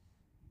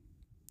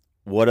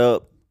What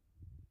up?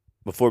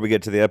 Before we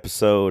get to the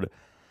episode,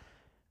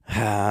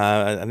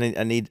 I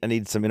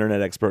need some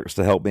internet experts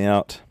to help me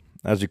out.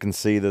 As you can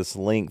see, this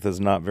length is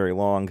not very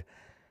long.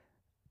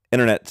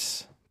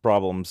 Internet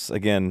problems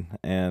again,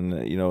 and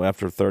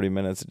after 30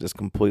 minutes, it just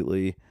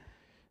completely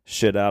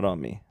shit out on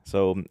me.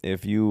 So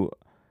if you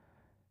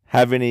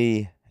have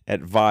any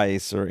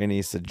advice or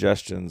any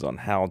suggestions on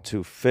how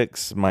to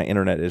fix my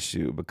internet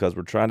issue, because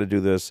we're trying to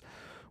do this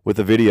with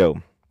a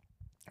video,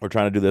 we're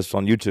trying to do this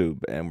on YouTube,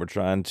 and we're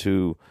trying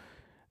to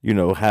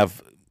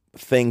have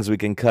things we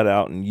can cut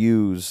out and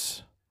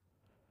use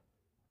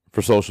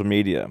for social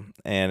media.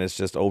 And it's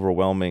just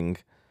overwhelming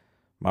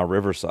my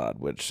Riverside,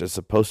 which is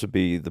supposed to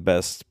be the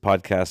best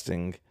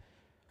podcasting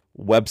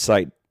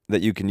website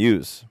that you can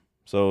use.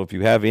 So if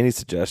you have any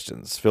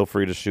suggestions, feel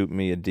free to shoot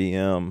me a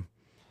DM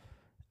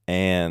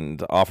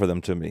and offer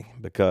them to me,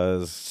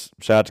 because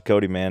shout out to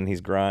Cody, man.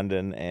 He's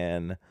grinding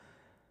and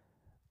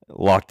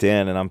locked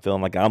in, and I'm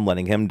feeling like I'm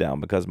letting him down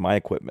because my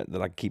equipment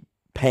that I keep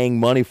paying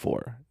money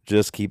for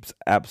just keeps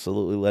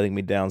absolutely letting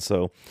me down.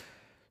 So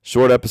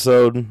short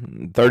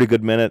episode, 30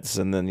 good minutes,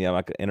 and then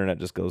my internet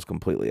just goes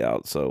completely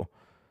out. So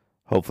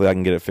hopefully I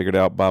can get it figured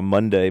out by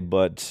Monday,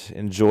 but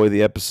enjoy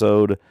the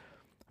episode.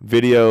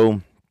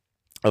 Video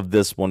of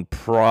this one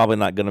probably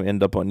not going to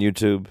end up on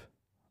YouTube,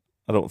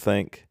 I don't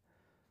think.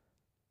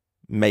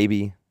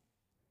 Maybe.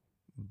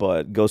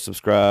 But go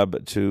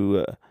subscribe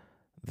to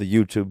the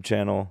YouTube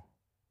channel.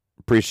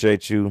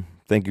 Appreciate you.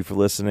 Thank you for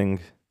listening.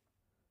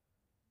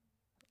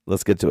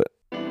 Let's get to it.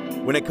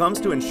 When it comes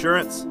to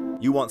insurance,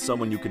 you want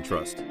someone you can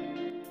trust.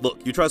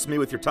 Look, you trust me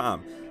with your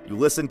time. You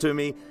listen to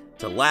me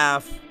to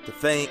laugh, to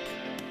think,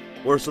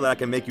 or so that I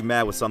can make you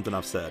mad with something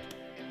I've said.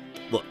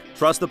 Look,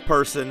 trust the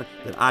person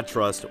that I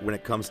trust when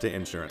it comes to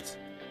insurance.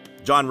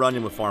 John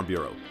Runyon with Farm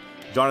Bureau.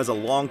 John is a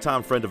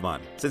longtime friend of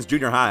mine, since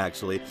junior high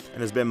actually,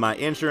 and has been my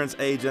insurance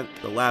agent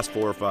the last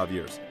 4 or 5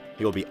 years.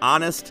 He will be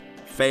honest,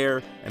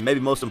 fair, and maybe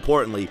most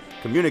importantly,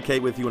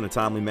 communicate with you in a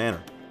timely manner.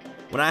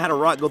 When I had a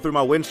rock go through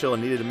my windshield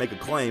and needed to make a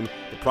claim,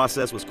 the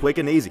process was quick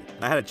and easy,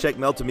 and I had a check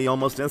mailed to me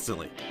almost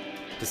instantly.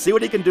 To see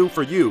what he can do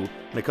for you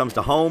when it comes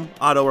to home,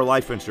 auto, or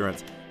life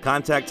insurance,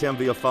 contact him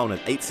via phone at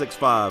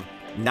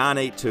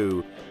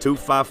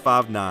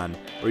 865-982-2559,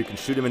 or you can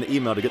shoot him an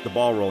email to get the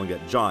ball rolling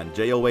at John,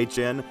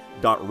 John,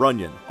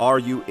 .runyon,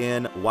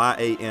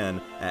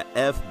 RUNYAN, at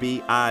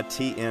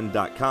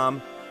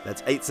FBITN.com.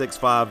 That's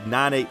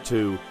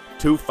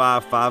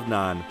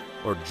 865-982-2559,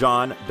 or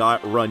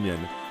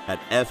john.runyon at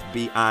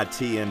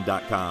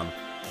FBITN.com.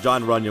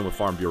 John Runyon with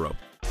Farm Bureau.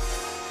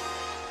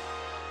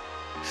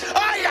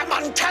 I am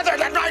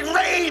untethered and my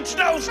rage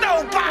knows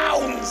no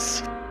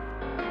bounds!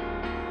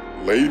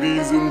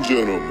 Ladies and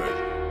gentlemen.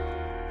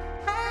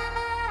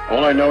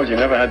 All I know is you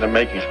never had the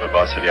makings of a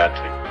varsity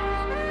athlete.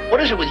 What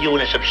is it with you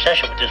and this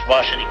obsession with this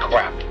varsity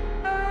crap?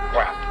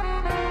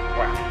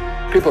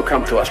 Crap. People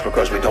come to us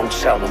because we don't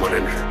sell them on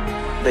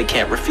internet. They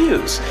can't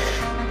refuse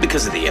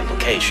because of the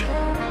implication.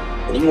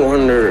 You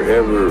wonder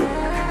ever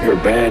you're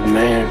a bad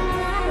man?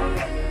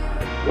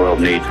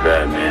 World needs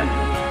bad men.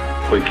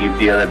 We keep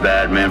the other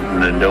bad men from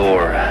the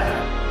door.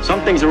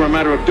 Some things are a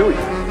matter of duty.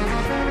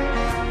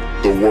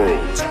 The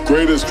world's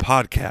greatest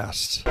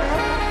podcast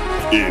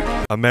in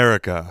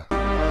America.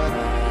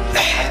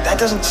 That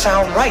doesn't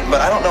sound right,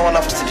 but I don't know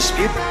enough to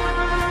dispute.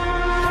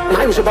 And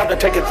I was about to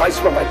take advice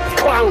from a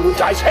clown who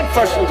dives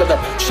headfirst into the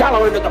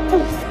shallow end of the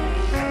pool.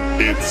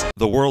 It's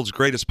The world's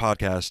greatest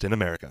podcast in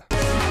America.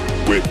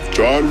 with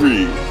John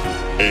Reed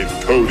and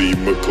Cody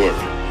McClure.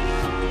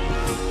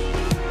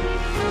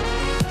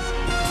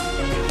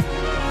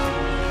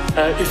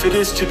 If it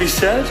is to be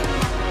said,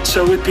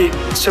 so it be,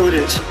 so it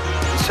is.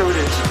 So it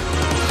is.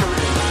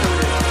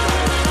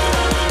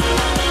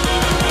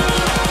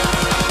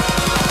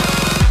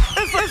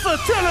 It's a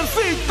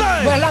Tennessee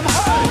thing! Well, I'm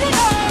holding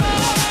on.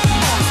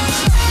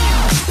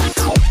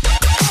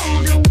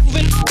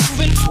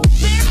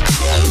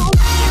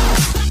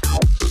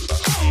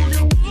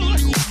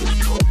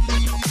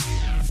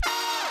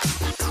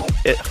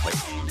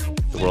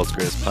 The world's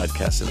greatest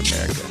podcast in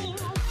America.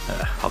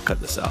 I'll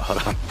cut this out.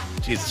 Hold on.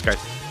 Jesus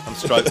Christ. I'm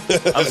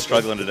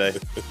struggling today.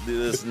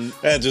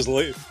 Just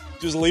leave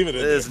it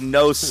in There's there.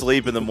 no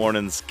sleep in the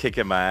mornings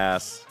kicking my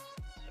ass.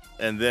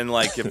 And then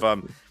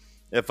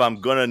if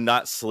I'm gonna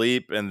not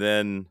sleep and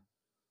then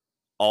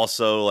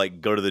also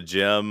go to the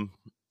gym,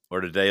 or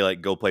today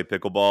go play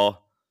pickleball,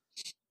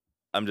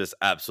 I'm just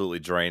absolutely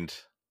drained.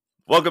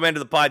 Welcome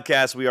into the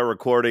podcast. We are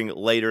recording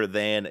later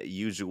than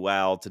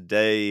usual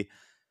today.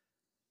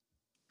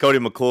 Cody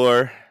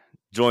McClure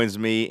joins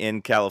me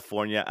in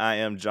California. I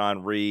am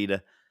John Reed,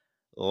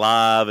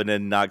 live and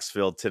in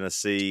Knoxville,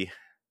 Tennessee.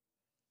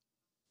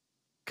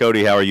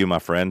 Cody, how are you, my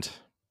friend?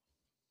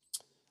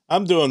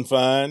 I'm doing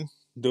fine.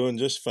 Doing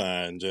just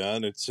fine,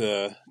 John. It's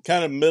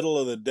kind of middle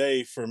of the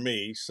day for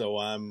me, so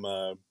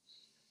I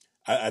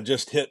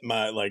just hit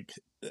my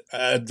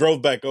I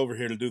drove back over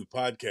here to do the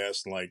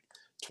podcast, and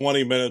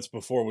 20 minutes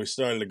before we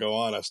started to go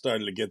on, I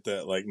started to get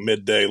that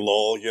midday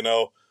lull,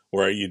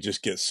 where you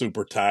just get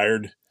super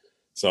tired.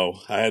 So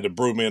I had to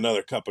brew me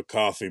another cup of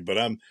coffee. But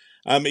I'm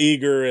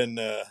eager, and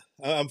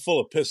I'm full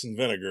of piss and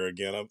vinegar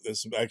again.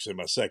 This is actually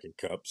my second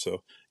cup.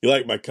 So you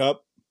like my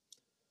cup?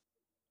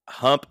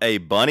 Hump a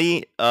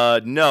bunny?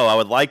 No, I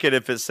would like it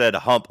if it said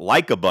hump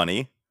like a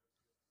bunny.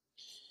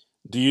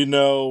 Do you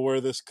know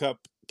where this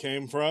cup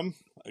came from?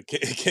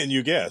 Can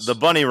you guess? The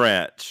Bunny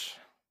Ranch.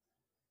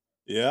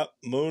 Yep,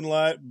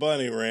 Moonlight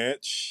Bunny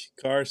Ranch,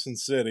 Carson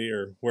City,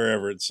 or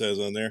wherever it says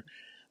on there.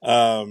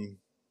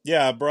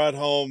 Yeah, I brought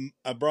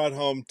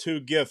home 2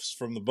 gifts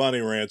from the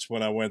Bunny Ranch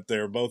when I went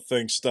there. Both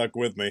things stuck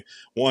with me.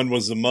 One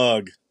was the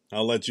mug.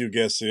 I'll let you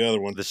guess the other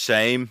one. The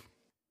shame.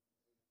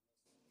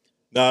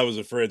 No, it was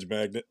a fridge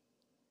magnet.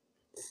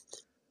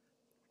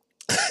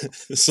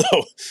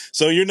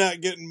 So you're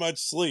not getting much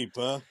sleep,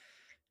 huh?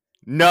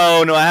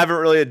 No, I haven't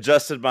really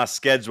adjusted my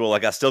schedule.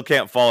 Like, I still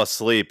can't fall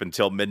asleep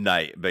until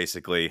midnight,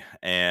 basically.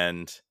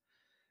 And,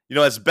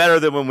 it's better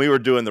than when we were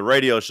doing the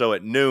radio show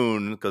at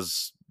noon,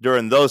 because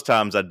during those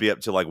times I'd be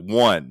up to like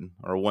 1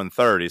 or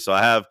 1:30. So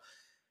I have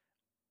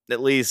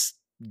at least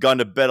gone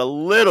to bed a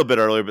little bit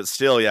earlier, but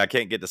still, I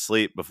can't get to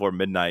sleep before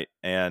midnight.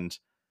 And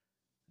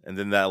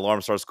then that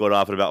alarm starts going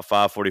off at about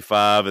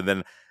 5:45. And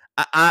then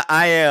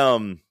I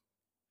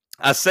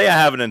say I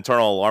have an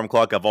internal alarm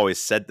clock. I've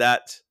always said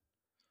that.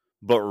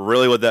 But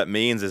really what that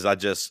means is I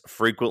just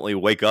frequently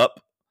wake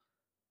up.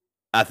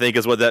 I think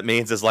is what that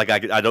means is like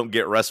I don't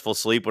get restful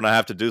sleep when I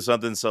have to do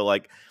something. So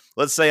like,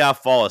 let's say I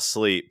fall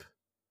asleep.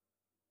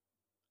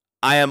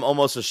 I am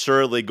almost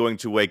assuredly going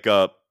to wake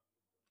up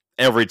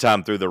every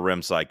time through the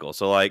REM cycle.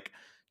 So like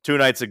 2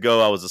 nights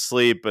ago, I was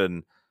asleep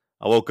and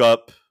I woke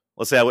up.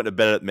 Let's say I went to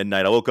bed at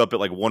midnight. I woke up at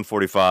like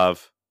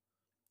 1:45.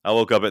 I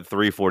woke up at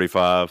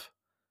 3:45.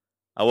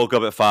 I woke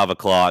up at 5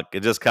 o'clock.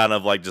 It just kind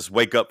of like just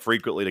wake up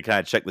frequently to kind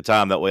of check the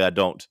time. That way I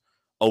don't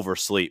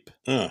oversleep.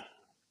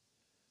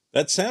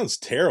 That sounds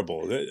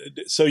terrible.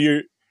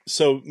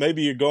 So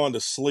maybe you're going to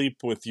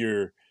sleep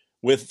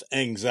with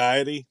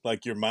anxiety,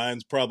 like your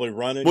mind's probably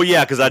running. Well,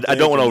 yeah, because I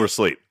don't want to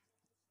oversleep.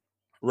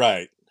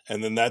 Right.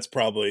 And then that's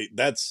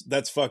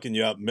fucking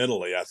you up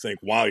mentally, I think,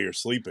 while you're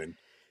sleeping.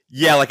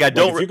 Yeah, like I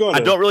don't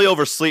really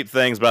oversleep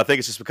things, but I think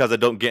it's just because I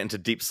don't get into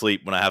deep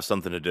sleep when I have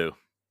something to do.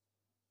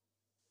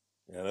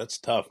 Yeah, that's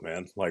tough,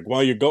 man. Like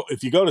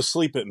if you go to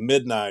sleep at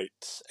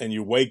midnight and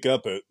you wake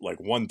up at like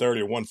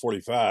 1:30 or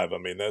 1:45, I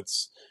mean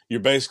you're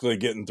basically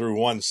getting through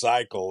one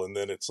cycle, and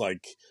then it's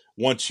like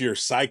once your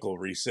cycle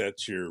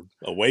resets, you're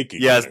awake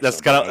again. Yeah,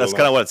 that's kind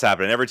of what's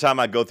happening. Every time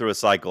I go through a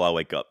cycle, I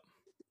wake up.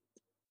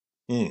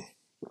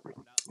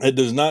 It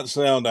does not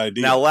sound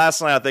ideal. Now,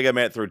 last night I think I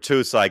made it through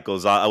 2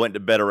 cycles. I went to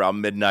bed around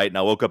midnight and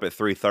I woke up at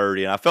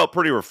 3:30, and I felt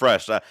pretty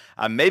refreshed.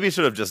 I maybe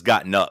should have just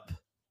gotten up.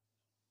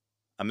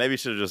 And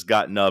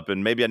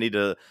maybe I need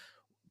to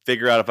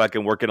figure out if I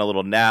can work in a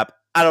little nap.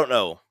 I don't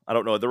know.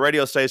 At the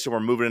radio station,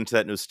 we're moving into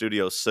that new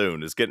studio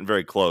soon. It's getting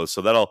very close,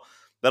 so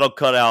that'll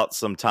cut out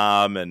some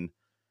time. And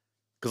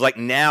because like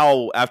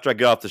now, after I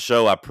get off the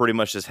show, I pretty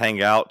much just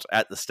hang out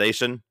at the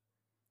station.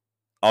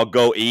 I'll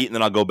go eat, and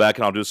then I'll go back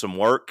and I'll do some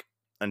work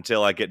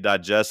until I get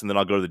digest, and then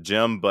I'll go to the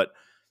gym. But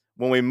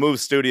when we move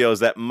studios,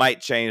 that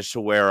might change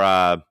to where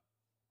I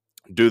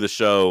do the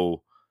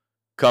show,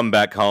 come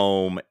back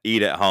home,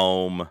 eat at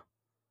home,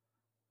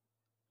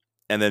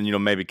 and then,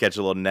 maybe catch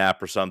a little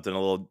nap or something, a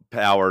little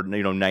power,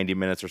 90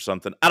 minutes or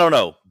something. I don't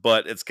know,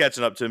 but it's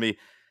catching up to me.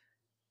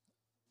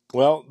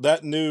 Well,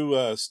 that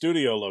new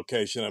studio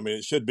location, I mean,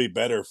 it should be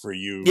better for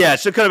you. Yeah, it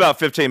should cut about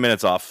 15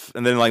 minutes off,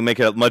 and then like make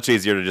it much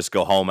easier to just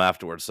go home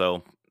afterwards.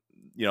 So,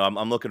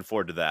 I'm looking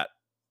forward to that.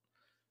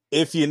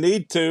 If you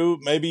need to,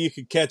 maybe you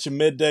could catch a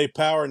midday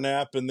power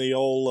nap in the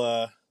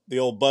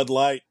old Bud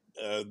Light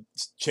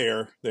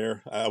chair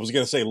there. I was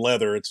going to say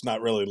leather. It's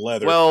not really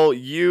leather. Well,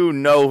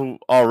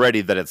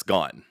 already that it's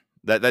gone.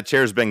 That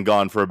chair's been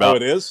gone for about. Oh,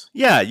 it is?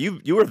 Yeah,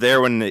 you were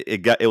there when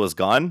it was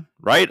gone,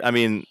 right? I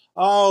mean.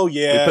 Oh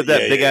yeah. We put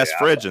that big ass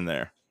fridge in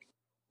there.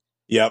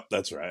 Yep,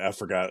 that's right. I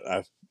forgot.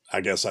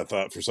 I guess I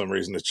thought for some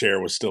reason the chair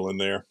was still in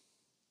there.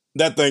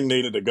 That thing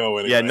needed to go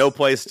anyway. Yeah, no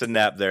place to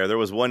nap there. There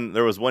was one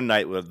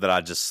night that I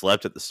just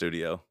slept at the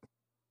studio.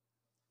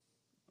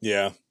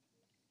 Yeah.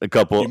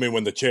 You mean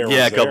when the chair was there?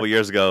 Yeah, a couple there?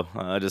 years ago.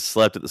 I just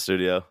slept at the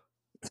studio.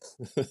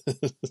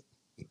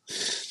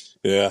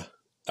 Yeah.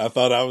 I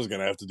thought I was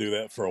going to have to do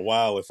that for a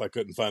while if I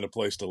couldn't find a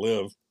place to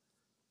live.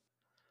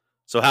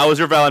 So how was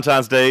your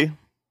Valentine's Day?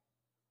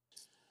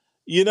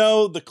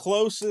 The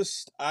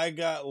closest I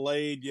got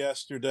laid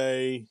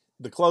yesterday,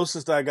 the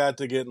closest I got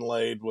to getting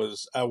laid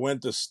was I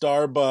went to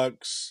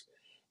Starbucks,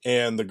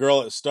 and the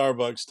girl at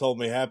Starbucks told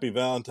me Happy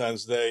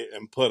Valentine's Day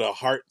and put a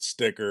heart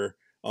sticker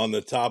on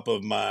the top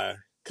of my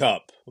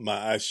cup,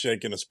 my ice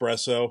shaken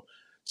espresso.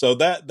 So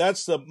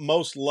that's the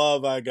most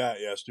love I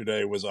got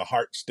yesterday was a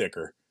heart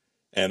sticker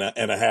and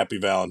a Happy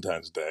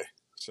Valentine's Day.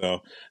 So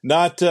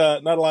not a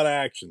lot of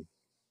action.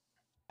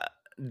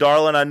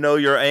 Darling, I know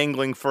you're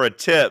angling for a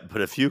tip,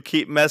 but if you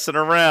keep messing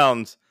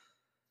around,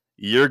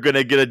 you're going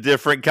to get a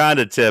different kind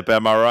of tip.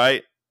 Am I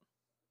right?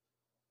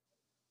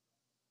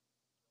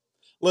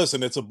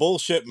 Listen, it's a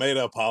bullshit made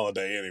up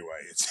holiday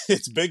anyway.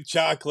 It's big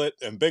chocolate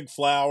and big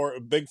flour,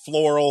 big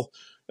floral,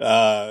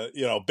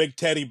 big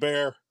teddy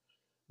bear,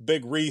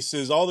 big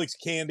Reese's, all these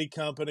candy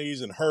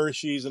companies and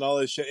Hershey's and all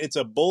this shit. It's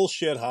a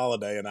bullshit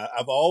holiday, and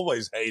I've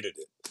always hated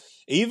it.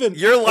 Even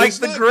You're like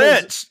the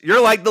Grinch.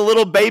 You're like the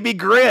little baby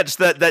Grinch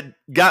that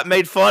got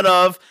made fun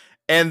of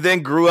and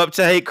then grew up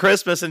to hate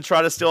Christmas and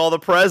try to steal all the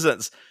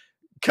presents.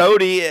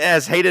 Cody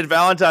has hated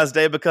Valentine's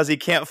Day because he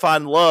can't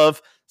find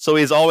love, so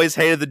he's always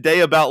hated the day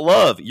about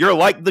love. You're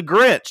like the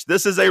Grinch.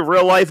 This is a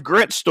real-life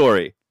Grinch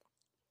story.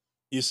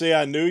 You see,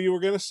 I knew you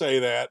were going to say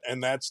that,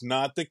 and that's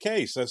not the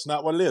case. That's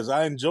not what it is.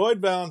 I enjoyed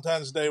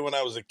Valentine's Day when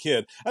I was a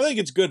kid. I think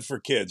it's good for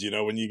kids,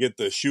 when you get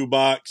the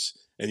shoebox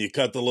and you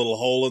cut the little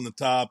hole in the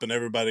top and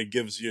everybody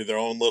gives you their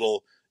own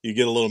you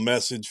get a little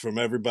message from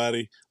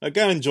everybody. Like,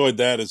 I enjoyed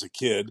that as a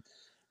kid.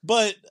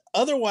 But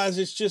otherwise,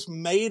 it's just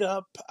made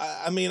up.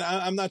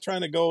 I'm not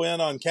trying to go in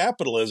on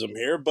capitalism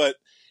here, but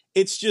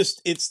it's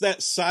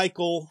that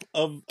cycle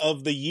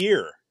of the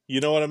year. You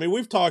know what I mean?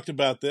 We've talked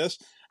about this.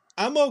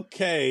 I'm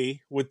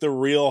okay with the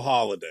real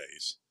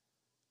holidays.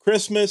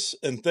 Christmas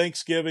and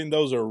Thanksgiving,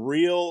 those are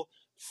real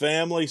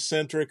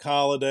family-centric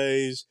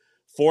holidays.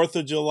 4th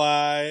of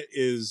July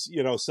is,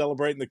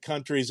 celebrating the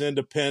country's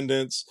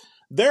independence.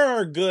 There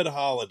are good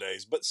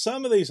holidays, but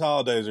some of these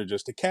holidays are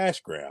just a cash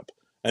grab.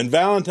 And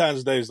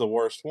Valentine's Day is the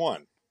worst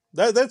one.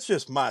 That's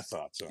just my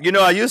thoughts on it.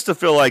 I used to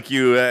feel like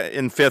you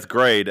in 5th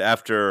grade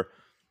after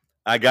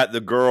I got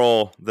the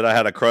girl that I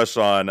had a crush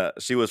on.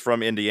 She was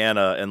from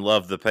Indiana and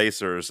loved the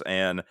Pacers,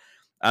 and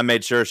I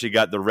made sure she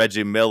got the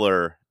Reggie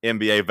Miller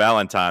NBA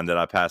Valentine that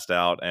I passed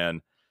out,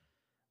 and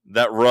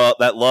that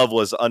love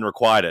was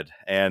unrequited.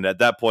 And at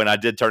that point, I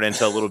did turn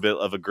into a little bit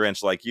of a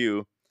Grinch like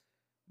you,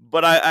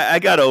 but I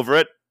got over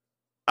it.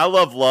 I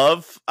love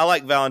love. I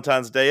like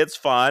Valentine's Day. It's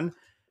fun.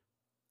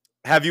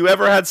 Have you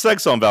ever had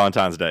sex on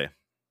Valentine's Day?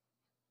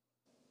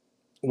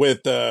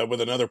 With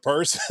another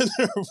person?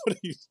 What are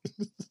you...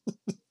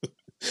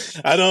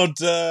 I don't.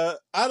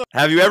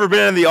 Have you ever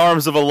been in the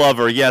arms of a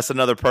lover? Yes,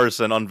 another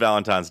person on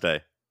Valentine's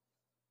Day.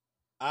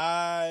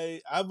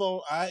 I've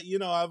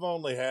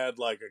only had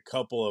like a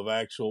couple of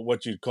actual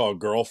what you'd call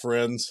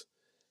girlfriends,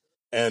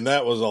 and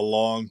that was a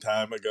long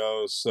time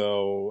ago.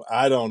 So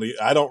I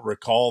don't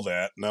recall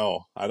that.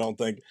 No, I don't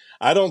think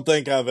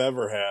I've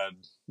ever had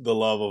the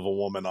love of a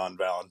woman on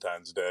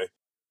Valentine's Day.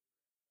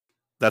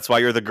 That's why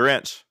you're the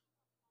Grinch.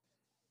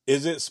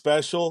 Is it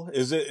special?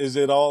 Is it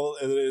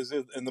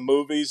in the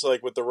movies,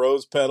 like with the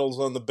rose petals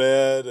on the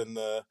bed and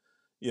the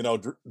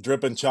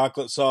dripping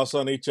chocolate sauce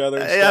on each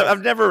other?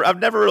 I've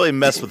never really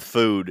messed with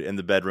food in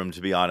the bedroom,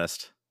 to be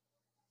honest.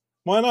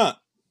 Why not?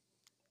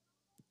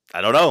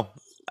 I don't know.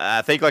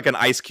 I think like an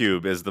ice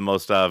cube is the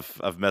most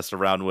I've messed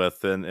around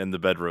with in the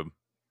bedroom.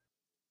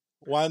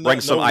 Why not?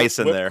 Bring some ice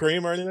in whipped there.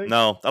 Cream or anything?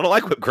 No, I don't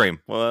like whipped cream.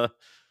 Well,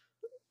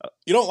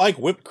 you don't like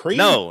whipped cream?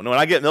 No. When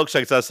I get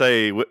milkshakes, I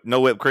say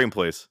no whipped cream,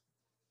 please.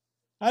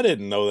 I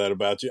didn't know that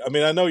about you. I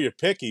mean, I know you're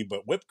picky,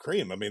 but whipped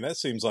cream, that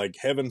seems like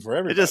heaven for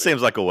everybody. It just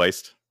seems like a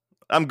waste.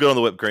 I'm good on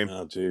the whipped cream.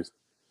 Oh, jeez.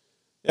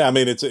 Yeah,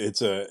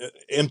 it's a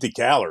empty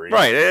calories.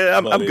 Right.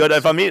 I'm good.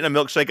 If I'm eating a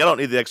milkshake, I don't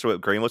need the extra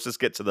whipped cream. Let's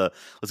get to the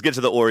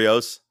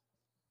Oreos.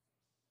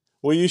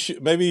 Well,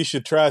 maybe you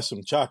should try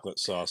some chocolate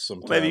sauce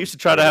sometime. Well, maybe you should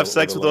try to have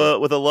sex with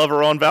a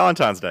lover on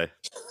Valentine's Day.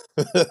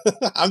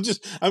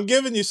 I'm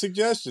giving you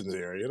suggestions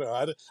here.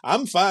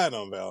 I'm fine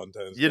on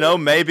Valentine's Day.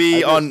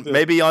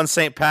 Maybe on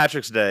St.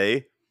 Patrick's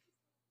Day,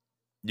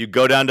 you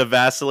go down to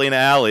Vaseline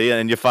Alley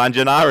and you find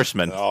you an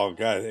Irishman. Oh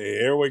God,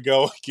 here we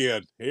go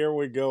again.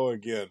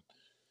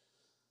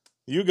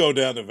 You go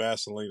down to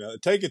Vaseline.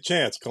 Take a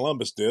chance.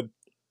 Columbus did.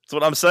 That's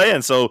what I'm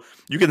saying. So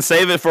you can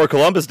save it for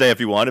Columbus Day if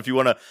you want. If you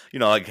want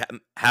to,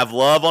 have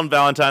love on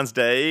Valentine's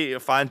Day,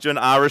 find you an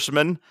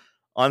Irishman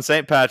on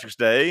St. Patrick's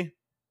Day.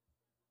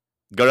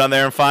 Go down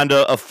there and find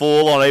a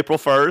fool on April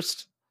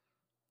 1st.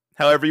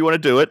 However you want to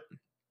do it.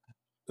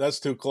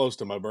 That's too close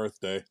to my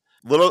birthday.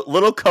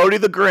 Little Cody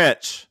the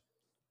Grinch.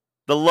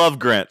 The love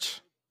Grinch.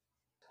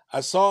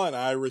 I saw an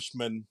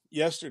Irishman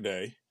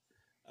yesterday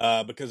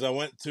because I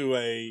went to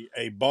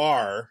a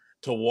bar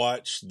to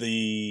watch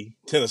the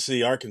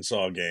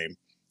Tennessee-Arkansas game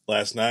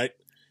last night.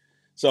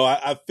 So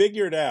I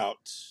figured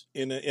out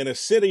in a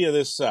city of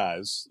this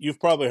size, you've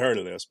probably heard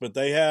of this, but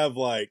they have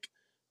like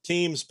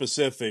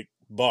team-specific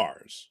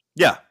bars.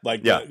 Yeah.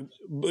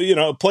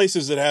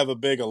 Places that have a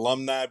big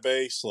alumni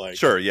base. Like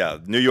sure, yeah.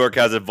 New York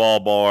has a Vol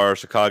bar.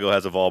 Chicago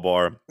has a Vol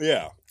bar.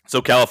 Yeah.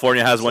 So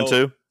California has one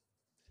too?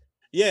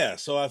 Yeah.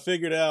 So I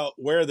figured out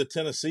where the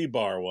Tennessee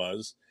bar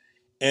was,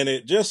 and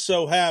it just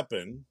so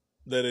happened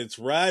that it's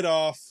right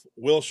off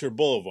Wilshire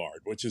Boulevard,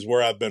 which is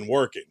where I've been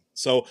working.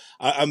 So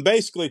I'm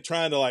basically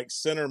trying to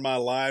center my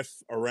life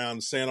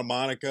around Santa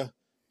Monica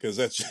because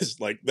that's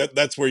just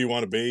that's where you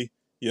want to be,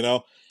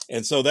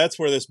 And so that's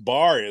where this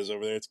bar is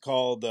over there. It's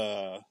called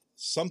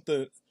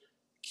something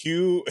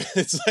Q.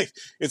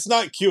 It's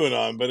not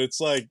QAnon, but it's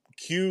like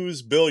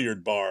Q's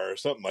Billiard Bar or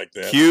something like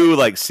that. Q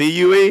like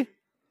CUE?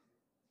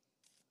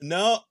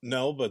 No,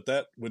 but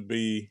that would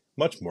be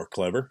much more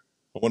clever.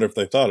 I wonder if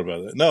they thought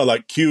about that. No,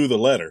 like Q the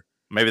letter.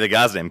 Maybe the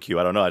guy's name Q.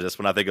 I don't know.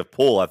 When I think of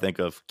pool, I think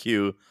of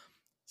Q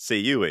C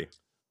U E.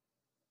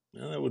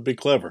 Well, that would be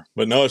clever.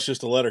 But no, it's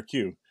just a letter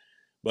Q.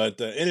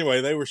 But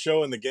anyway, they were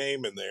showing the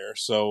game in there.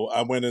 So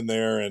I went in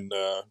there and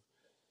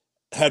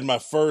had my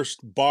first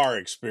bar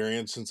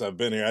experience since I've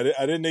been here.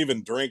 I didn't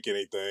even drink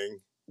anything,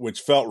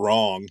 which felt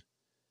wrong.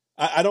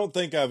 I don't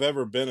think I've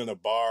ever been in a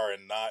bar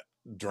and not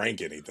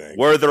drank anything.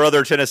 Were there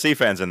other Tennessee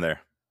fans in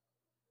there?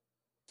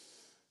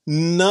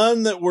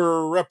 None that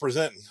were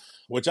representing,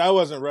 which I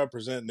wasn't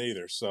representing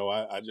either. So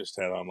I just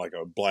had on like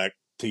a black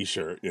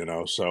T-shirt,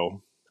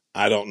 so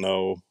I don't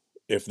know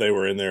if they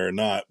were in there or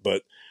not.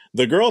 But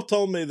the girl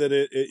told me that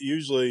it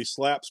usually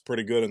slaps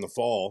pretty good in the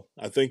fall.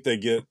 I think they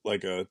get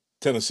like a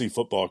Tennessee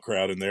football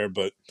crowd in there.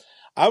 But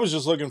I was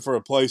just looking for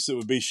a place that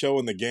would be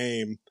showing the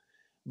game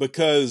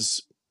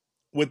because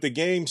with the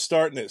game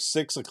starting at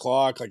 6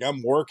 o'clock, like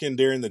I'm working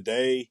during the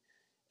day,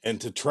 and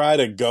to try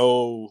to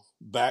go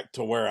back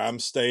to where I'm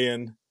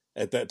staying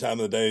at that time of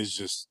the day is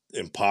just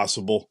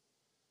impossible.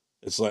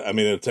 It's like,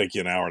 it'll take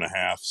you an hour and a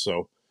half.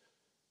 So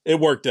it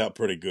worked out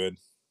pretty good.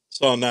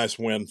 Saw a nice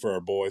win for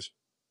our boys.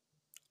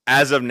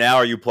 As of now,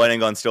 are you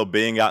planning on still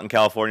being out in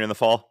California in the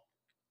fall?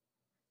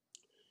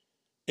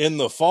 In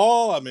the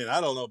fall, I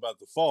don't know about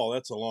the fall.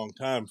 That's a long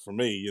time for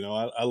me.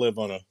 I live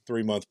on a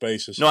 3-month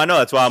basis. No, I know.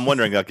 That's why I'm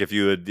wondering, like, if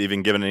you had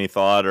even given any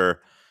thought,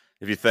 or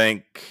if you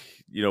think,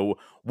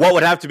 what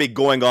would have to be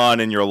going on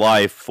in your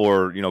life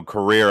for,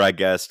 career, I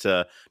guess,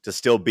 to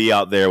still be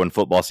out there when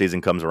football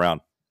season comes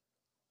around?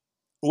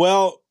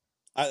 Well,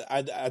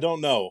 I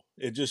don't know.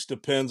 It just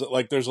depends.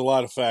 Like, there's a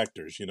lot of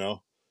factors,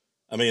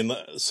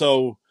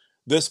 so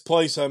this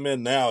place I'm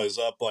in now is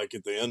up like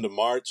at the end of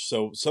March.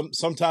 So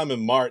sometime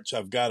in March,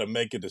 I've got to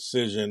make a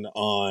decision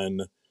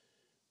on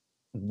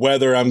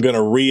whether I'm going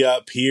to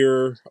re-up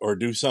here or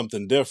do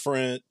something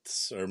different,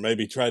 or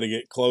maybe try to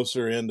get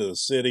closer into the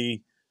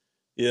city.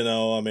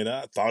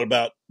 I thought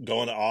about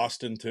going to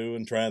Austin too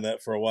and trying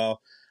that for a while.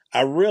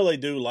 I really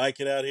do like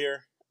it out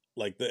here.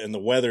 And the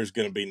weather's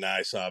going to be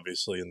nice,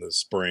 obviously, in the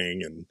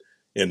spring and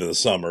into the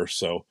summer.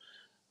 So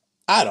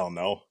I don't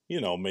know.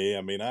 You know me.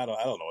 I don't know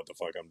what the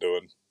fuck I'm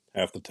doing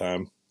half the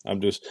time.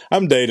 I'm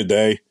day to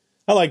day.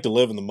 I like to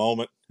live in the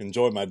moment,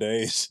 enjoy my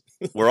days.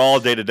 We're all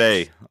day to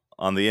day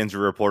on the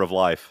injury report of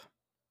life.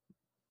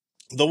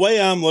 The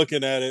way I'm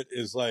looking at it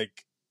is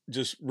like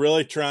just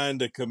really trying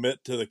to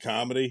commit to the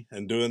comedy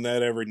and doing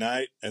that every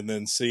night, and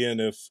then seeing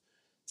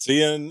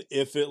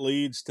if it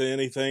leads to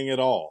anything at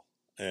all.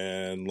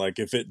 And like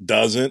if it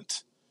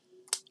doesn't,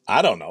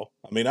 I don't know.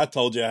 I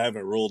told you I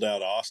haven't ruled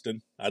out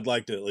Austin. I'd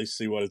like to at least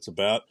see what it's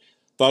about.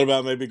 Thought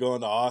about maybe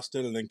going to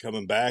Austin and then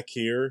coming back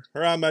here,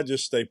 or I might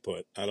just stay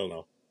put. I don't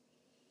know.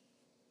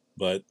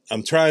 But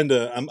I'm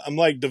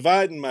like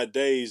dividing my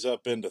days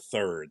up into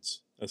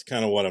thirds. That's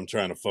kind of what I'm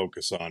trying to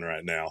focus on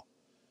right now.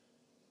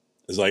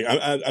 It's like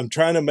I'm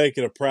trying to make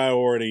it a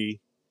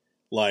priority,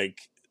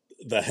 like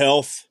the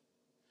health.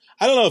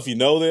 I don't know if you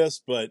know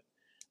this, but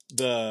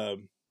I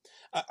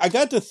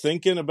got to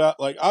thinking about,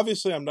 like,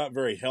 obviously I'm not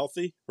very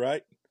healthy,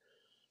 right?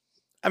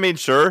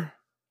 Sure.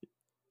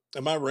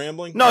 Am I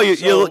rambling? No,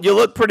 you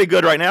look pretty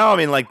good right now.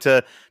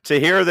 To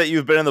hear that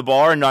you've been in the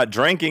bar and not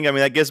drinking,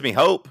 that gives me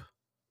hope.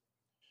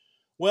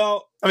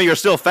 Well, you're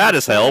still fat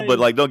as hell, but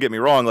like, don't get me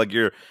wrong, like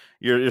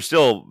you're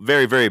still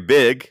very, very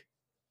big.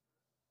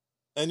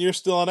 And you're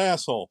still an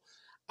asshole.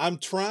 I'm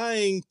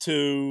breaking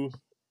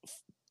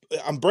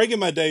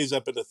my days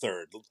up into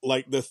third.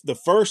 Like the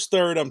first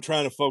third, I'm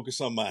trying to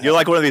focus on my health. You're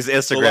like one of these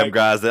Instagram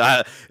guys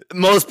that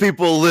most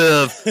people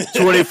live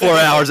 24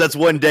 hours. That's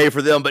one day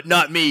for them, but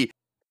not me.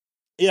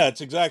 Yeah,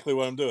 it's exactly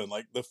what I'm doing.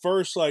 Like the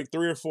first 3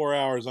 or 4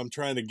 hours, I'm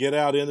trying to get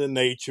out into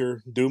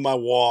nature, do my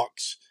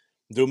walks,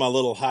 do my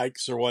little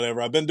hikes or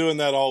whatever. I've been doing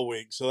that all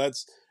week. So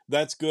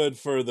that's good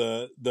for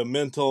the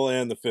mental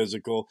and the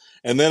physical.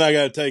 And then I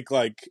got to take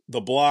like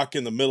the block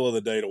in the middle of the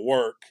day to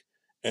work.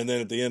 And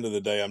then at the end of the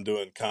day, I'm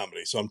doing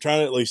comedy. So I'm trying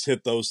to at least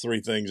hit those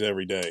 3 things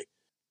every day.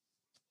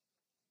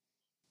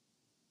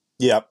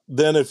 Yeah.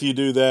 Then if you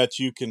do that,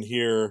 you can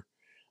hear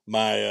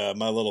my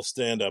little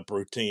stand-up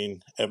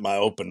routine at my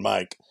open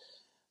mic.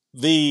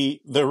 The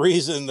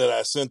reason that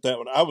I sent that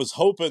one, I was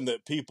hoping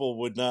that people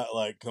would not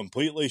like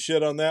completely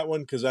shit on that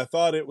one, because I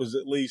thought it was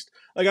at least,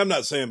 like, I'm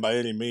not saying by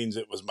any means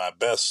it was my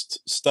best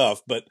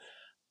stuff, but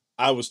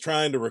I was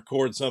trying to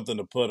record something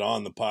to put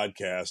on the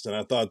podcast, and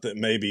I thought that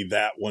maybe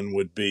that one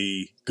would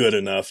be good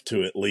enough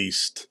to at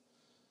least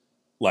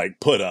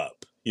like put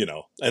up,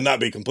 and not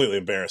be completely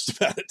embarrassed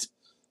about it.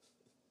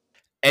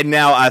 And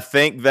now I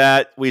think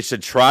that we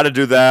should try to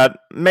do that.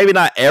 Maybe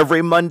not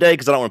every Monday,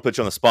 because I don't want to put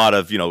you on the spot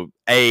of,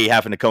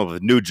 having to come up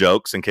with new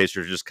jokes in case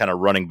you're just kind of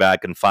running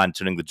back and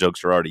fine-tuning the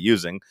jokes you're already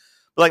using.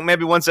 But like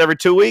maybe once every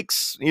 2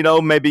 weeks,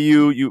 maybe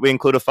you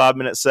include a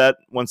 5-minute set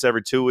once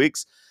every 2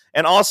 weeks.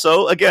 And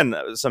also, again,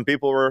 some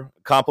people were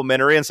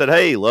complimentary and said,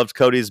 hey, loved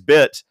Cody's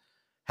bit.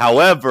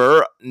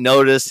 However,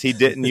 notice he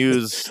didn't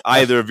use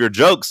either of your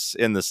jokes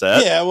in the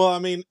set. Yeah, well, I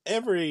mean,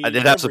 I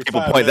did have some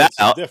people 5 point that minutes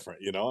out. is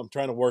different, you know. I'm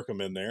trying to work them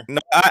in there.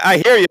 No,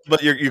 I hear you,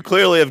 but you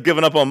clearly have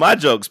given up on my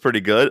jokes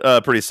pretty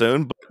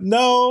soon. But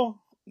No,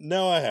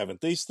 I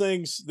haven't. These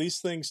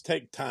things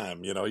take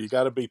time, you know. You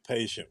got to be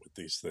patient with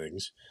these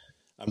things.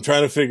 I'm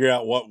trying to figure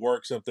out what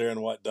works up there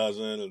and what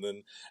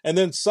doesn't, and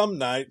then some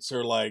nights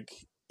are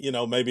like, you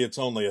know, maybe it's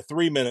only a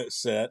 3-minute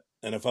set,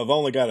 and if I've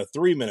only got a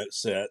 3-minute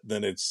set,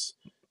 then it's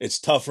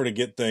tougher to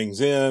get things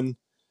in,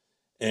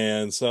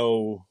 and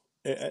so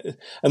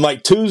and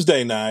like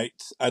Tuesday night,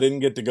 I didn't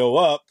get to go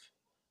up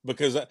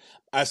because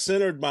I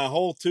centered my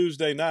whole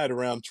Tuesday night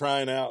around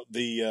trying out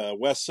the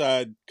West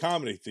Side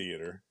Comedy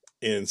Theater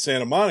in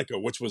Santa Monica,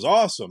 which was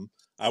awesome.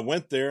 I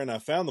went there and I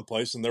found the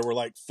place, and there were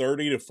like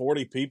 30 to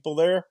 40 people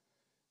there.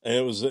 And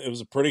it was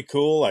a pretty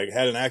cool, like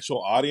had an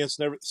actual audience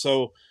and everything.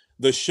 So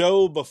the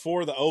show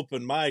before the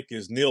open mic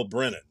is Neil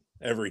Brennan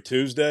every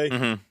Tuesday.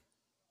 Mm-hmm.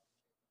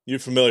 You're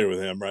familiar with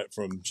him, right?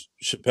 From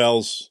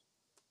Chappelle's.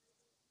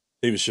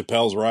 He was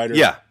Chappelle's writer.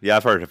 Yeah,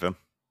 I've heard of him.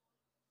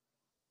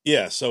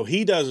 Yeah, so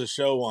he does a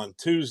show on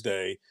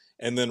Tuesday,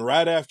 and then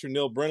right after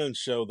Neil Brennan's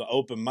show, the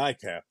open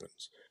mic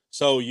happens.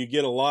 So you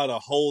get a lot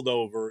of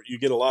holdover. You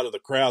get a lot of the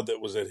crowd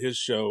that was at his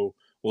show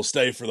will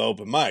stay for the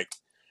open mic.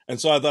 And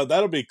so I thought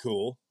that'll be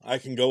cool. I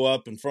can go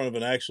up in front of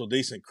an actual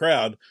decent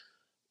crowd.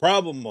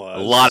 Problem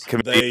was, a lot of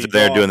comedians are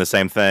there doing the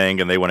same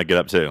thing, and they want to get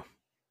up too.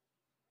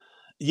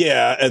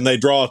 Yeah, and they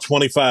draw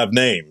 25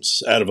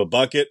 names out of a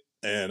bucket,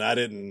 and I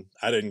didn't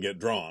get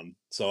drawn,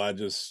 so I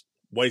just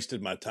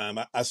wasted my time.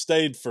 I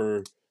stayed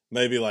for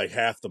maybe like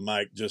half the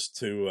mic just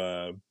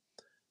to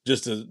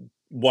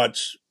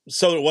watch,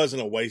 so it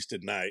wasn't a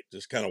wasted night.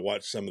 Just kind of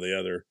watch some of the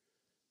other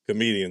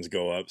comedians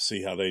go up,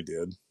 see how they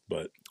did.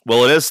 But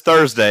well, it is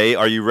Thursday.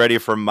 Are you ready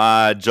for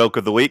my joke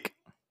of the week?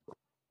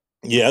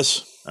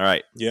 Yes. All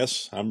right.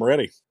 Yes, I'm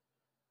ready.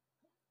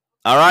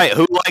 All right.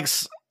 Who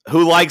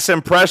likes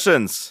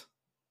impressions?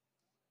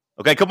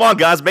 Okay, come on,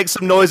 guys. Make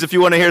some noise if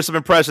you want to hear some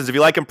impressions. If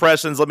you like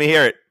impressions, let me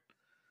hear it.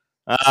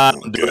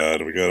 Oh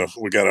God,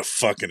 we got a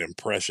fucking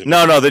impression.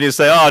 No. Then you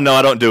say, "Oh no,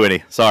 I don't do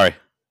any." Sorry.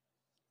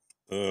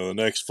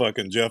 Next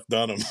fucking Jeff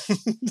Dunham.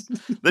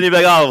 Then you'd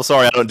be like, "Oh,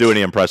 sorry, I don't do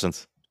any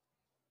impressions."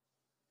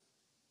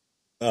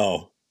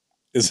 Oh.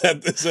 Is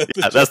that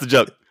that's the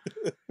joke.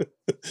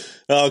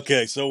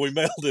 Okay, so we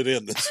mailed it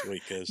in this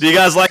week. Do you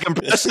guys like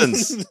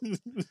impressions?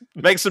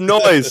 Make some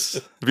noise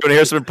if you want to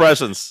hear some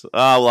impressions.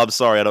 Oh, well, I'm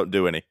sorry, I don't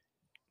do any.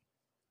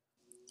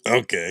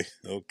 Okay.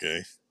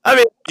 I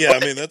mean, yeah, I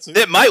mean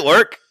it might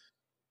work.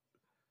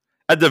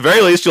 At the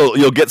very least,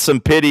 you'll get some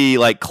pity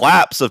like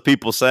claps of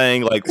people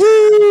saying like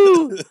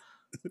 "woo."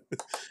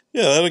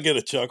 Yeah, that'll get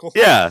a chuckle.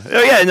 Yeah.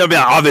 And I mean,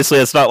 obviously,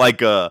 it's not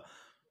like a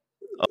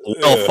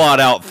well thought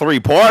out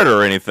 3-part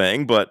or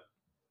anything, but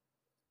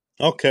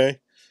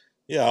okay.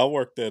 Yeah, I'll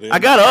work that in. I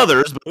got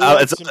others, but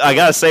I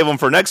got to save them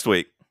for next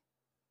week.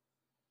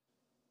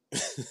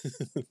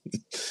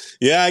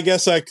 Yeah, I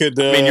guess I could.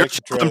 I mean, you're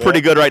doing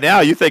pretty good right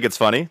now. You think it's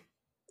funny?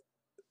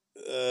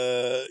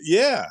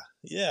 Yeah,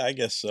 I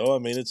guess so. I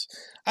mean,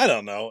 I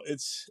don't know.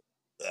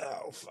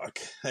 Oh, fuck.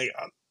 Hang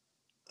on.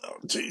 Oh,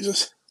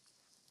 Jesus.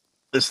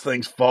 This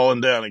thing's falling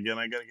down again.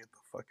 I got to get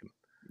the fucking.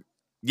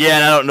 Yeah,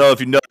 and I don't know if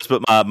you noticed,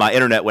 but my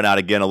internet went out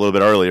again a little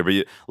bit earlier.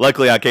 But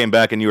luckily, I came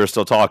back and you were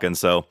still talking.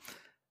 So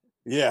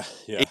yeah.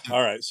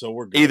 All right, so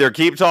we're good. Either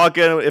keep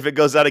talking if it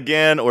goes out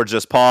again, or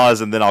just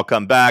pause and then I'll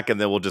come back and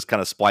then we'll just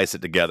kind of splice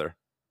it together.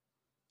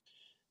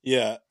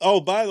 Yeah. Oh,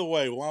 by the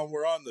way, while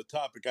we're on the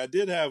topic, I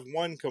did have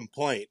one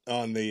complaint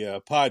on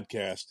the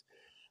podcast.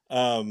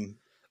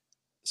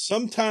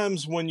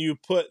 Sometimes when you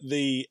put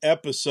the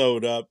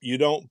episode up, you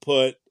don't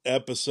put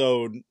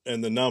episode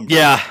and the number.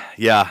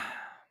 Yeah.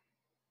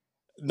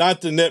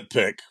 Not to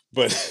nitpick,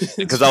 but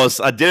because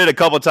I did it a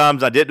couple of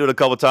times. I did do it a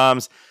couple of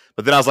times,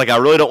 but then I was like, I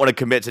really don't want to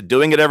commit to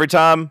doing it every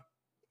time.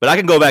 But I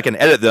can go back and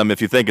edit them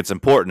if you think it's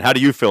important. How do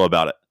you feel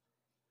about it?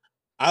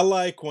 I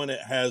like when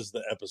it has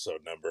the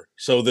episode number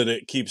so that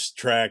it keeps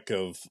track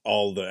of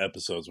all the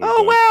episodes.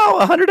 Oh, wow.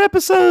 100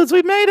 episodes.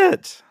 We made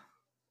it.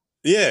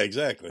 Yeah,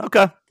 exactly.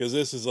 Okay. Because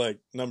this is like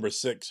number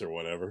 6 or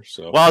whatever.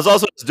 So, well, I was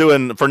also just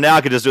doing, for now,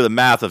 I could just do the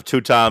math of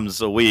 2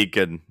 times a week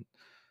and,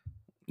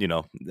 you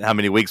know, how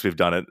many weeks we've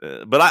done it.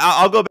 But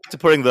I'll go back to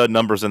putting the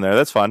numbers in there.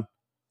 That's fun.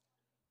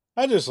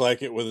 I just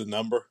like it with a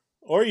number.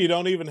 Or you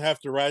don't even have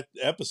to write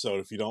the episode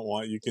if you don't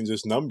want. You can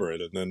just number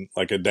it and then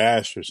like a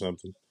dash or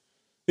something.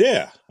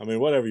 Yeah, I mean,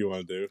 whatever you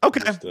want to do. Okay,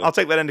 just, I'll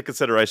take that into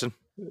consideration.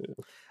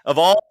 Of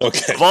all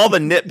the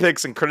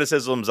nitpicks and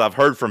criticisms I've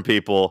heard from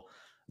people,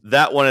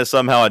 that one has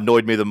somehow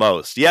annoyed me the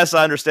most. Yes,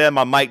 I understand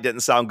my mic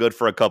didn't sound good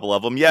for a couple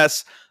of them.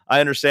 Yes, I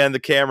understand the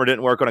camera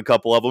didn't work on a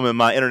couple of them, and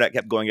my internet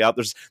kept going out.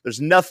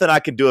 There's nothing I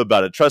can do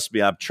about it. Trust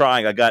me, I'm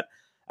trying. I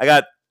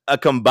got a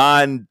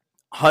combined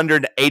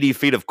 180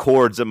 feet of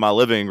cords in my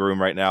living room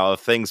right now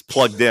of things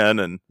plugged in,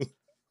 and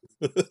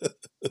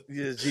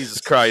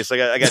Jesus Christ,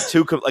 I got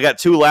two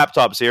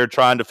laptops here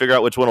trying to figure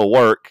out which one will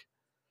work.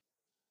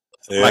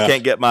 Yeah. I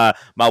can't get my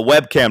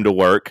webcam to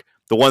work.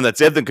 The one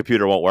that's in the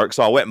computer won't work,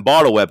 so I went and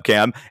bought a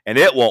webcam, and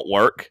it won't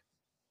work.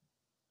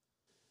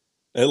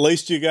 At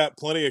least you got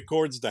plenty of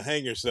cords to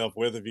hang yourself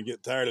with if you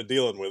get tired of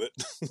dealing with it.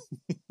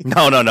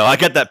 No. I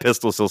got that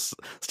pistol still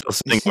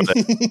sitting with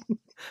it.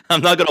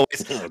 I'm not going to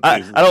waste. Oh, I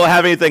don't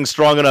have anything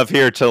strong enough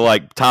here to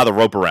like tie the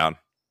rope around.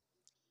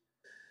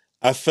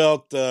 I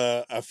felt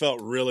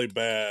really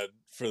bad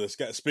for this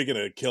guy. Speaking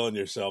of killing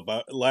yourself,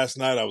 last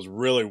night I was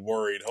really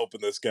worried,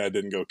 hoping this guy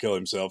didn't go kill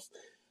himself.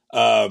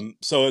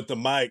 So at the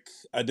mic,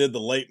 I did the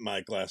late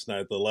mic last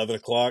night, the 11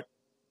 o'clock,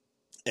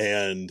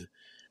 and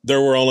there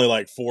were only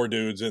like 4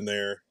 dudes in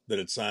there that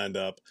had signed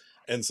up.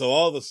 And so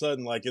all of a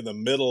sudden, like in the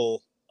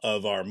middle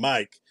of our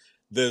mic,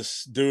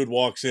 this dude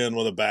walks in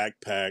with a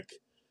backpack,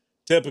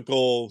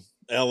 typical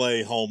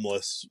LA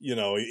homeless. You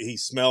know, he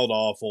smelled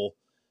awful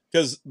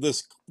because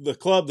the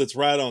club that's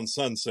right on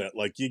Sunset,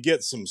 like you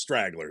get some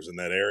stragglers in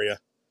that area.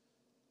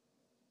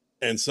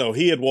 And so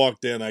he had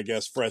walked in, I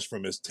guess, fresh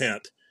from his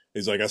tent.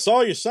 He's like, I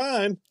saw your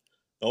sign.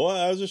 Oh,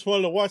 I just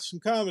wanted to watch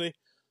some comedy.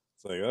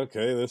 It's like,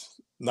 okay,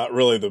 that's not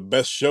really the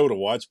best show to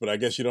watch, but I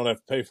guess you don't have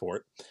to pay for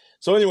it.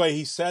 So anyway,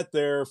 he sat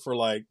there for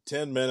like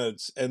 10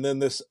 minutes. And then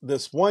this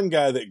one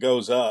guy that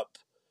goes up,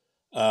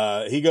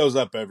 he goes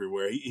up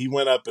everywhere. He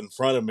went up in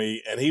front of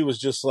me and he was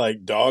just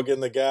like dogging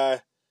the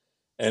guy.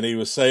 And he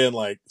was saying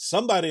like,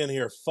 somebody in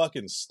here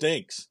fucking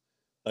stinks.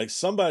 Like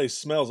somebody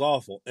smells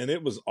awful. And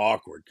it was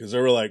awkward because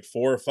there were like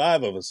 4 or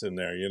 5 of us in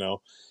there, you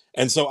know?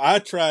 And so I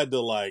tried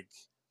to like,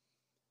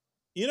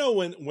 you know,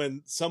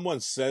 when someone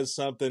says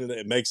something and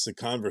it makes the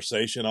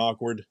conversation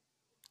awkward.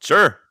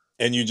 Sure.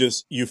 And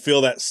you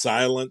feel that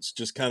silence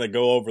just kind of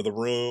go over the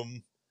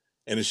room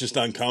and it's just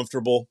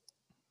uncomfortable.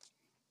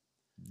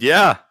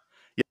 Yeah.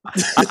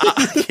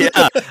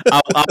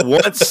 I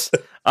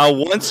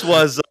once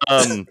was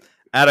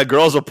at a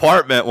girl's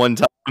apartment one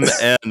time,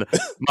 and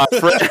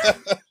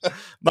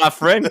my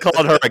friend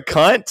called her a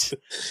cunt.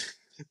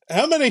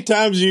 How many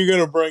times are you going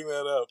to bring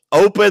that up?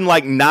 Opened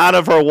like 9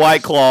 of her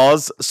White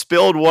Claws,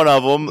 spilled one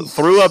of them,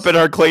 threw up in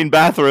her clean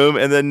bathroom,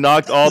 and then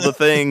knocked all the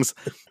things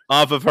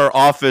off of her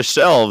office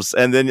shelves,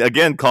 and then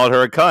again called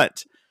her a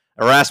cunt.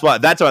 Or asked why.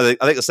 That's why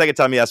I think the second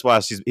time he asked why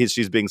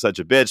she's being such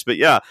a bitch. But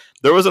yeah,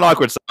 there was an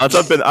awkward silence.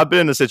 I've been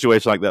in a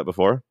situation like that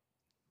before.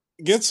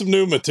 Get some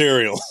new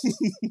material.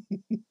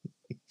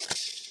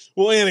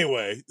 Well,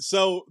 anyway,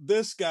 so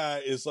this guy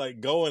is like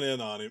going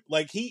in on him.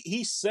 Like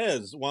he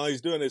says while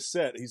he's doing his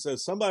set, he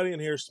says, somebody in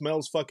here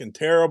smells fucking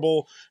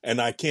terrible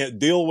and I can't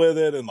deal with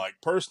it. And like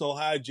personal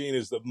hygiene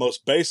is the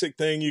most basic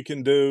thing you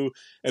can do.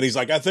 And he's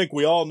like, I think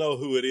we all know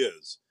who it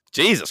is.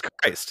 Jesus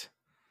Christ.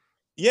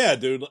 Yeah,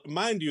 dude.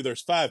 Mind you,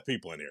 there's 5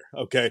 people in here.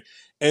 Okay.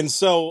 And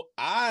so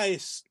I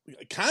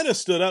kind of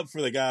stood up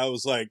for the guy. I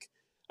was like,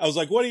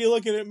 what are you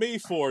looking at me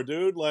for,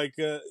 dude? Like,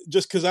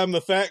 just because I'm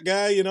the fat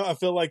guy, you know, I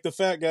feel like the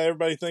fat guy,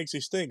 everybody thinks he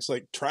stinks,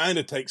 like trying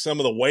to take some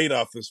of the weight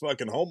off this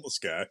fucking homeless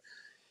guy.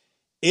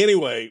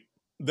 Anyway,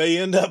 they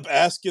end up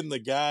asking the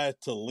guy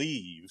to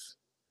leave.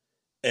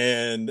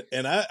 And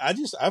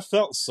I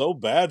felt so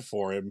bad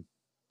for him.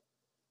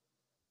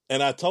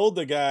 And I told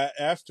the guy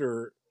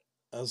after,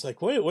 I was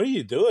like, wait, what are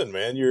you doing,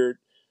 man? You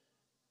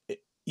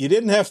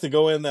didn't have to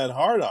go in that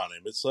hard on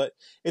him.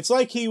 It's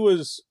like he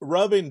was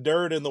rubbing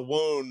dirt in the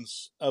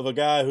wounds of a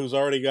guy who's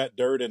already got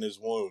dirt in his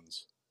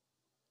wounds.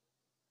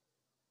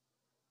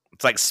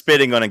 It's like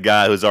spitting on a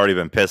guy who's already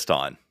been pissed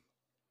on.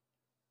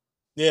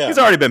 Yeah. He's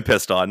already been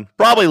pissed on.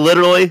 Probably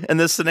literally in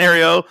this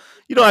scenario.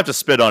 You don't have to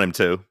spit on him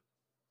too.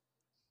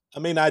 I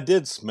mean, I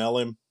did smell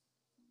him,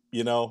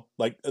 you know,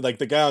 like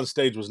the guy on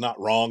stage was not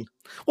wrong.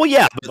 Well,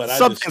 yeah, but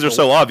some things are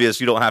so obvious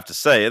you don't have to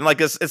say. And like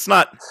it's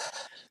not,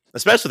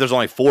 especially if there's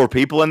only 4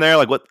 people in there.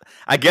 Like what?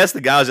 I guess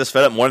the guy was just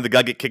fed up and wanted the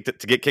guy to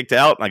get kicked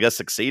out, and I guess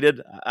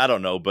succeeded. I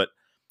don't know, but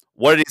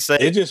what did he say?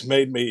 It just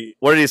made me.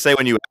 What did he say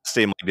when you asked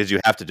him? Like, did you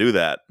have to do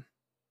that?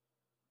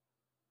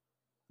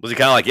 Was he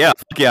kind of like, yeah,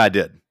 fuck yeah, I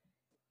did?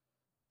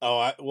 Oh,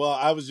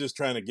 I was just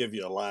trying to give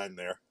you a line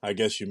there. I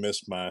guess you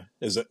missed my.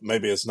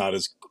 Maybe it's not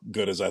as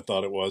good as I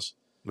thought it was.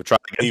 We'll try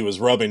again.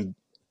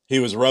 He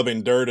was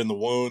rubbing dirt in the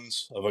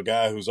wounds of a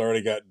guy who's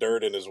already got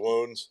dirt in his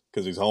wounds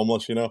because he's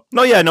homeless, you know?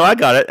 No, I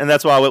got it. And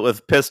that's why I went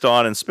with pissed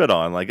on and spit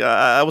on. Like,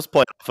 I was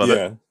playing off of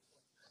it.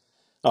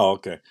 Oh,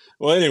 okay.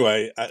 Well,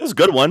 anyway. It was a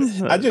good one.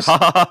 I just...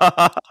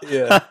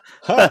 yeah.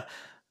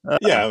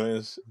 Yeah, I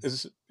mean,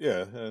 it's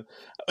yeah.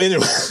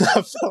 Anyway,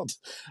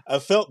 I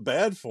felt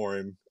bad for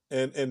him.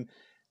 And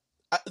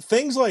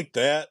things like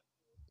that,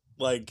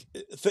 like,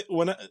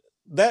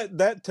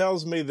 that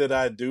tells me that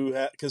I do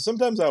have, because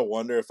sometimes I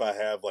wonder if I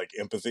have like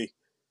empathy,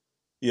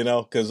 you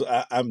know, because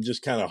I'm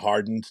just kind of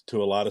hardened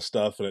to a lot of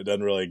stuff and it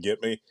doesn't really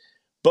get me.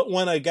 But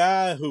when a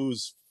guy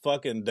who's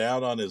fucking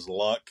down on his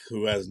luck,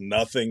 who has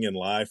nothing in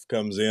life,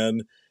 comes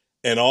in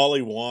and all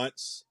he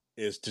wants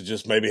is to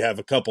just maybe have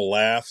a couple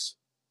laughs,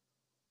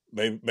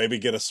 maybe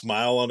get a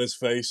smile on his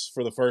face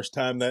for the first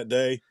time that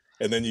day,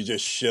 and then you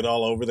just shit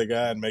all over the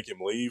guy and make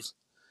him leave.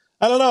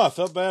 I don't know. I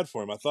felt bad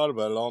for him. I thought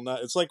about it all night.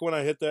 It's like when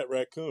I hit that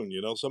raccoon,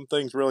 you know, some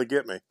things really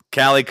get me.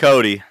 Cali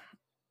Cody,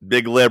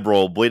 big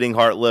liberal, bleeding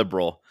heart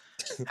liberal.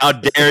 How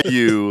dare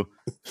you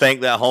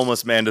think that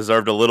homeless man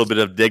deserved a little bit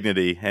of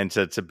dignity and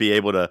to be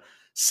able to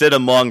sit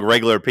among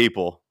regular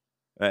people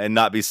and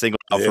not be singled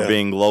out for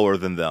being lower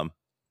than them.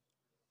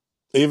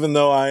 Even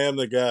though I am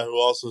the guy who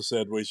also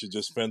said we should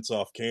just fence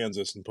off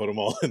Kansas and put them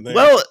all in there.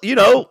 Well,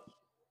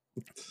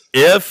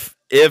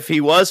 if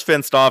he was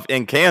fenced off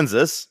in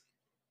Kansas,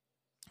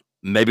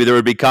 maybe there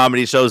would be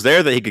comedy shows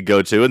there that he could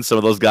go to, and some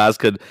of those guys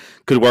could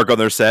work on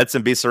their sets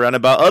and be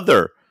surrounded by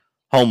other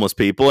homeless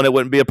people, and it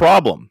wouldn't be a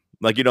problem.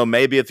 Like,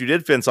 maybe if you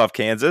did fence off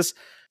Kansas.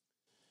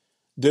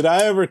 Did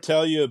I ever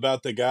tell you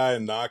about the guy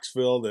in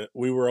Knoxville that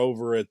we were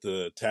over at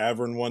the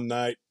tavern one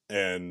night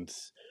and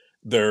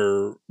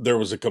there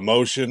was a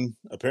commotion?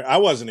 I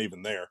wasn't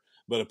even there,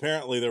 but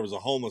apparently there was a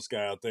homeless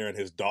guy out there and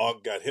his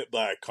dog got hit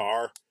by a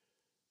car,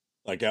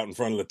 like out in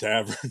front of the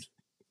tavern,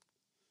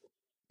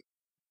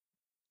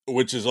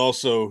 which is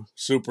also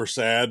super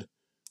sad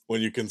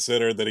when you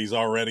consider that he's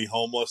already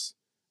homeless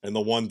and the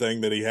one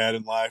thing that he had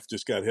in life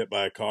just got hit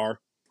by a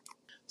car.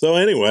 So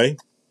anyway,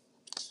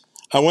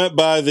 I went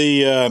by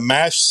the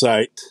MASH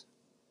site.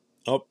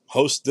 Oh,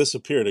 host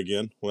disappeared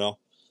again. Well,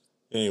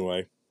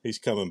 anyway, he's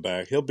coming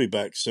back. He'll be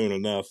back soon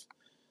enough.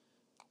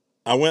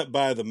 I went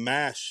by the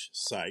MASH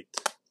site.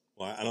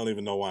 Well, I don't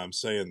even know why I'm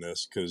saying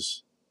this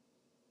because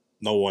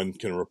no one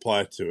can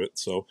reply to it.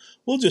 So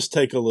we'll just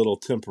take a little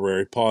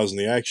temporary pause in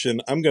the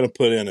action. I'm going to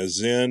put in a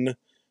Zen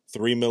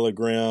 3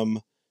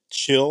 milligram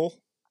chill.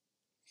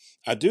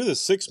 I do the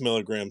 6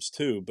 milligrams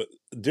too, but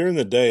during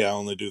the day I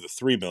only do the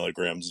 3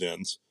 milligram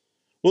Zens.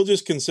 We'll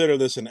just consider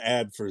this an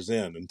ad for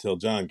Zen until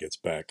John gets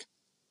back.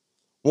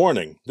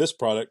 Warning, this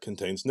product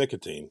contains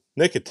nicotine.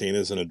 Nicotine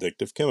is an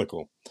addictive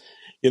chemical.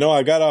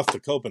 I got off to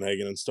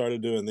Copenhagen and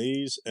started doing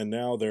these, and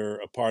now they're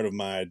a part of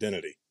my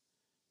identity.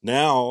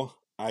 Now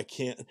I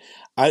can't.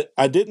 I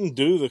didn't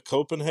do the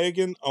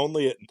Copenhagen, I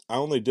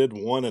only did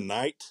one a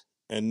night,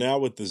 and now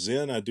with the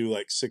Zen, I do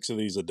like 6 of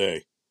these a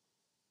day.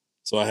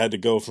 So I had to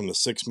go from the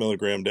 6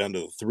 milligram down to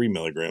the 3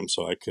 milligram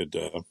so I could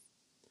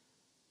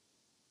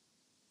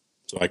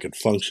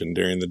function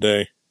during the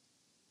day.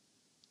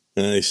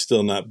 And he's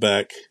still not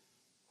back.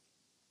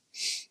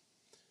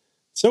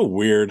 So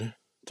weird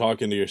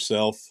talking to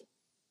yourself,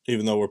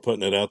 even though we're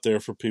putting it out there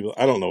for people.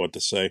 I don't know what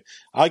to say.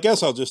 I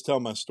guess I'll just tell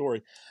my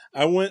story.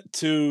 I went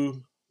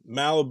to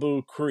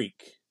Malibu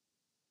Creek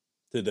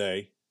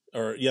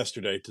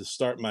yesterday to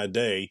start my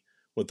day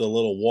with a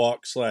little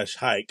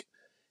walk/hike.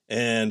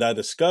 And I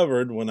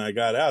discovered when I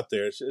got out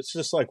there, it's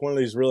just like one of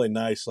these really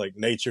nice like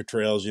nature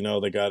trails.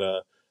 They got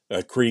a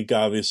creek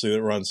obviously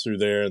that runs through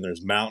there, and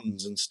there's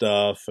mountains and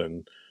stuff,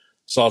 and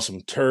saw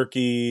some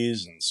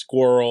turkeys and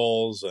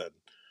squirrels and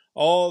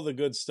all the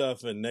good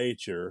stuff in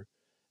nature.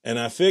 And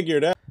I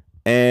figured out.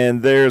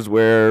 And there's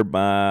where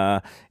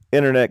my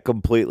internet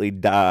completely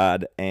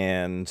died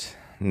and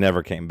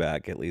never came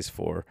back, at least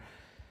for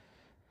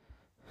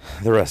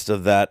the rest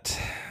of that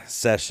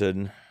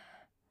session.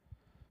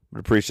 But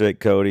appreciate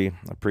Cody.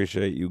 I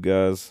appreciate you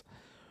guys.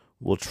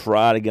 We'll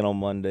try it again on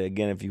Monday.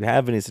 Again, if you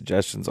have any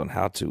suggestions on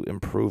how to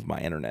improve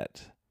my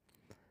internet,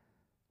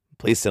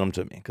 please send them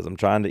to me because I'm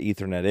trying to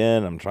Ethernet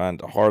in. I'm trying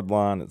to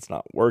hardline. It's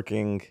not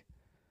working.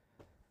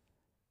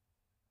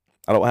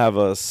 I don't have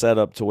a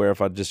setup to where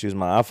if I just use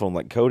my iPhone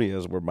like Cody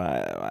is, where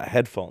my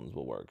headphones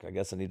will work. I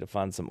guess I need to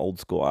find some old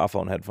school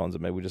iPhone headphones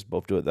and maybe we just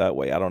both do it that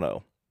way. I don't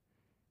know.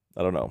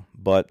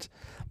 But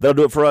that'll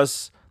do it for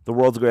us. The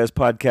world's greatest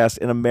podcast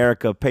in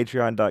America,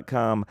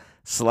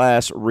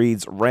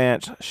 patreon.com/Reed's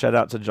Ranch. Shout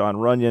out to John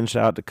Runyon.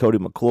 Shout out to Cody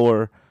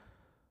McClure.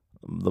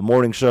 The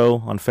morning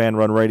show on Fan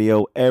Run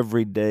Radio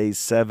every day,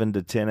 7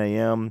 to 10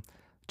 a.m.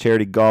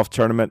 Charity golf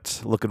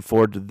tournament. Looking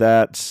forward to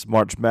that.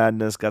 March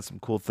Madness. Got some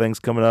cool things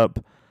coming up.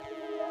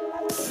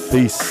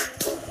 Peace.